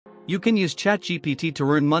You can use ChatGPT to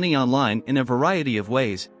earn money online in a variety of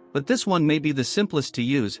ways, but this one may be the simplest to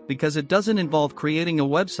use because it doesn't involve creating a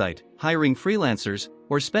website, hiring freelancers,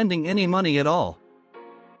 or spending any money at all.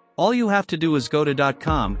 All you have to do is go to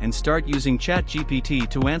 .com and start using ChatGPT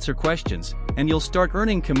to answer questions, and you'll start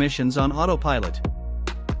earning commissions on autopilot.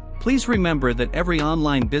 Please remember that every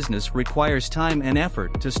online business requires time and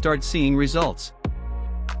effort to start seeing results.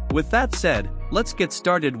 With that said, let's get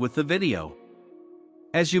started with the video.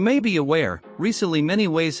 As you may be aware, recently many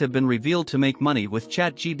ways have been revealed to make money with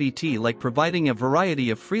ChatGPT, like providing a variety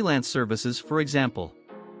of freelance services, for example.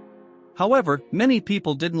 However, many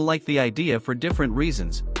people didn't like the idea for different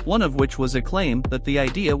reasons, one of which was a claim that the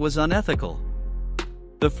idea was unethical.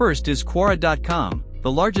 The first is Quora.com,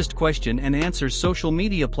 the largest question and answer social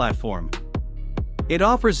media platform. It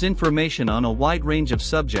offers information on a wide range of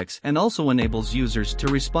subjects and also enables users to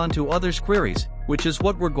respond to others' queries, which is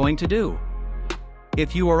what we're going to do.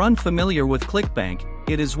 If you are unfamiliar with ClickBank,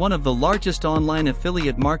 it is one of the largest online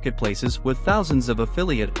affiliate marketplaces with thousands of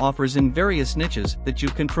affiliate offers in various niches that you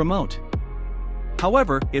can promote.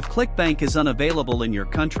 However, if ClickBank is unavailable in your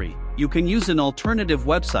country, you can use an alternative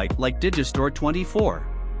website like Digistore24.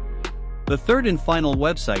 The third and final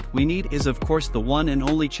website we need is of course the one and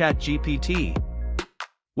only ChatGPT.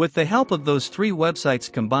 With the help of those three websites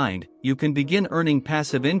combined, you can begin earning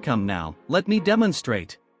passive income now. Let me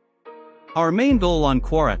demonstrate. Our main goal on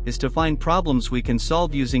Quora is to find problems we can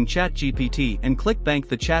solve using ChatGPT, and ClickBank,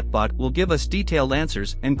 the chatbot, will give us detailed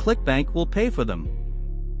answers and ClickBank will pay for them.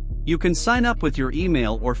 You can sign up with your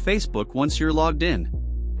email or Facebook once you're logged in.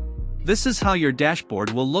 This is how your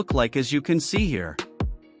dashboard will look like, as you can see here.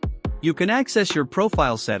 You can access your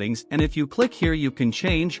profile settings, and if you click here you can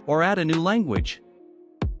change or add a new language.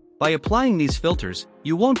 By applying these filters,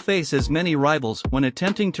 you won't face as many rivals when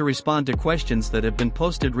attempting to respond to questions that have been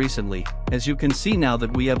posted recently, as you can see now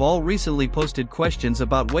that we have all recently posted questions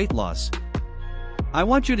about weight loss. I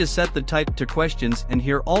want you to set the type to questions, and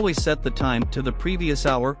here always set the time to the previous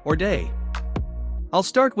hour or day. I'll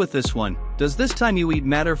start with this one. Does this time you eat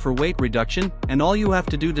matter for weight reduction? And all you have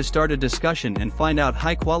to do to start a discussion and find out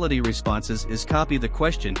high quality responses is copy the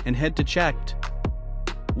question and head to chat.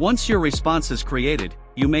 Once your response is created,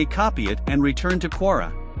 you may copy it and return to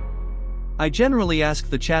Quora. I generally ask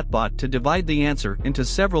the chatbot to divide the answer into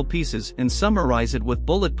several pieces and summarize it with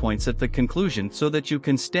bullet points at the conclusion so that you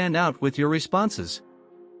can stand out with your responses.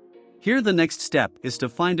 Here the next step is to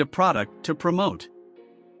find a product to promote.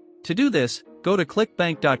 To do this, go to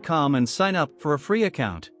clickbank.com and sign up for a free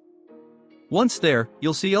account. Once there,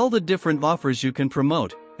 you'll see all the different offers you can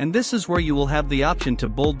promote, and this is where you will have the option to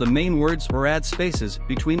bold the main words or add spaces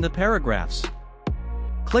between the paragraphs.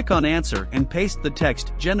 Click on Answer and paste the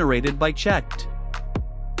text generated by Chat.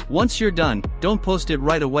 Once you're done, don't post it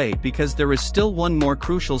right away because there is still one more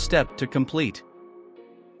crucial step to complete.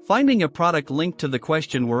 Finding a product linked to the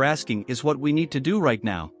question we're asking is what we need to do right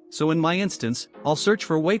now, so in my instance, I'll search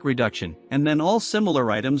for weight reduction, and then all similar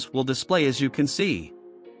items will display as you can see.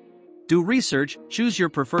 Do research, choose your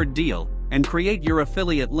preferred deal, and create your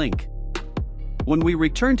affiliate link. When we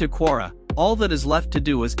return to Quora, all that is left to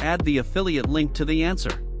do is add the affiliate link to the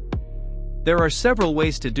answer. There are several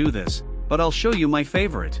ways to do this, but I'll show you my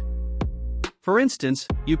favorite. For instance,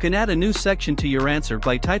 you can add a new section to your answer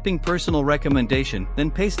by typing personal recommendation,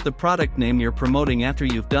 then paste the product name you're promoting. After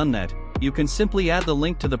you've done that, you can simply add the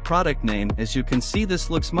link to the product name. As you can see,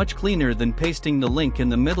 this looks much cleaner than pasting the link in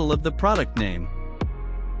the middle of the product name.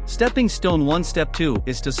 Stepping stone 1. Step 2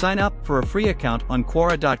 is to sign up for a free account on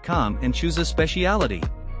Quora.com and choose a specialty.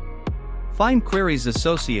 Find queries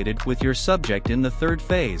associated with your subject in the third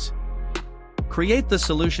phase. Create the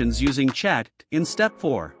solutions using Chat in Step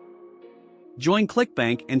 4. Join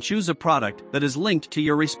ClickBank and choose a product that is linked to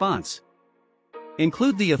your response.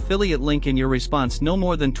 Include the affiliate link in your response no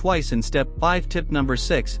more than twice in Step 5. Tip number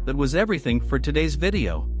 6. That was everything for today's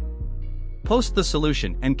video. Post the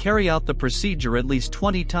solution and carry out the procedure at least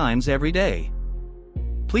 20 times every day.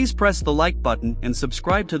 Please press the like button and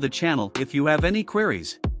subscribe to the channel if you have any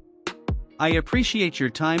queries. I appreciate your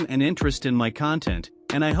time and interest in my content,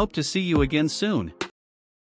 and I hope to see you again soon.